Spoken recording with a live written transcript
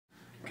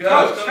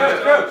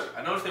Coach!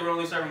 I noticed they were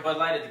only serving Bud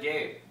Light at the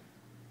game.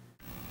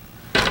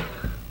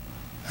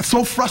 That's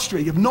so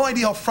frustrating. You have no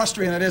idea how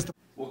frustrating that is.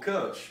 Well,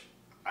 Coach,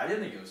 I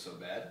didn't think it was so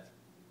bad.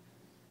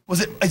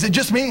 Is it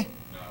just me?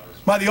 No,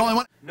 Am I the only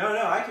one? No,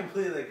 I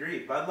completely agree.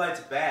 Bud Light's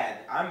bad.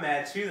 I'm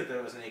mad too that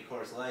there wasn't any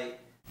Coors Light.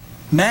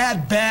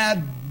 Mad, bad,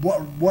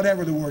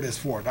 whatever the word is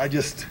for it. I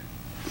just...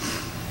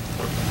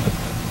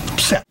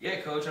 upset.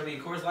 Yeah, Coach, I mean,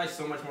 Coors Light's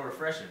so much more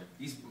refreshing.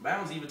 These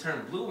mountains even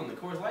turn blue when the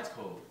Coors Light's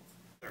cold.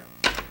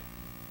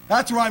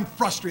 That's where I'm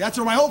frustrated. That's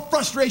where my whole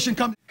frustration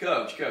comes.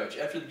 Coach,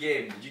 after the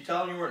game, did you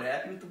tell them you weren't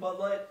happy with the Bud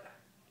Light?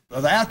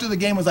 After the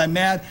game, was I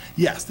mad?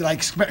 Yes. Did I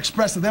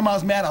express to them I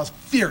was mad? I was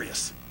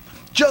furious.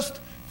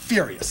 Just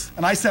furious.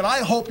 And I said,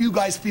 I hope you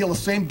guys feel the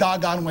same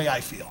doggone way I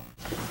feel.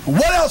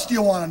 What else do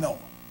you want to know?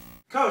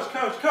 Coach,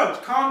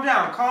 calm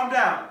down.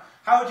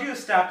 How would you have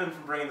stopped him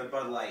from bringing the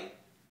Bud Light?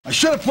 I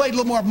should have played a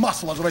little more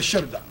muscle, is what I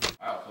should have done.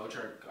 Wow, Coach,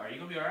 are you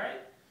going to be all right?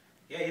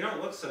 Yeah, you don't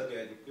look so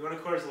good. You want a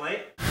Coors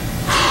Light?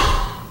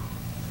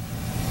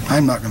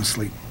 I'm not going to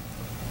sleep.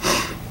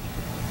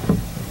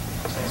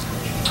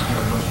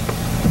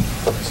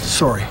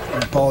 Sorry, I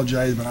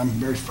apologize, but I'm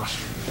very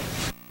frustrated.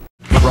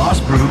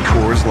 Frost Brewed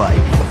Coors Light,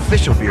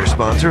 official beer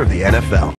sponsor of the NFL.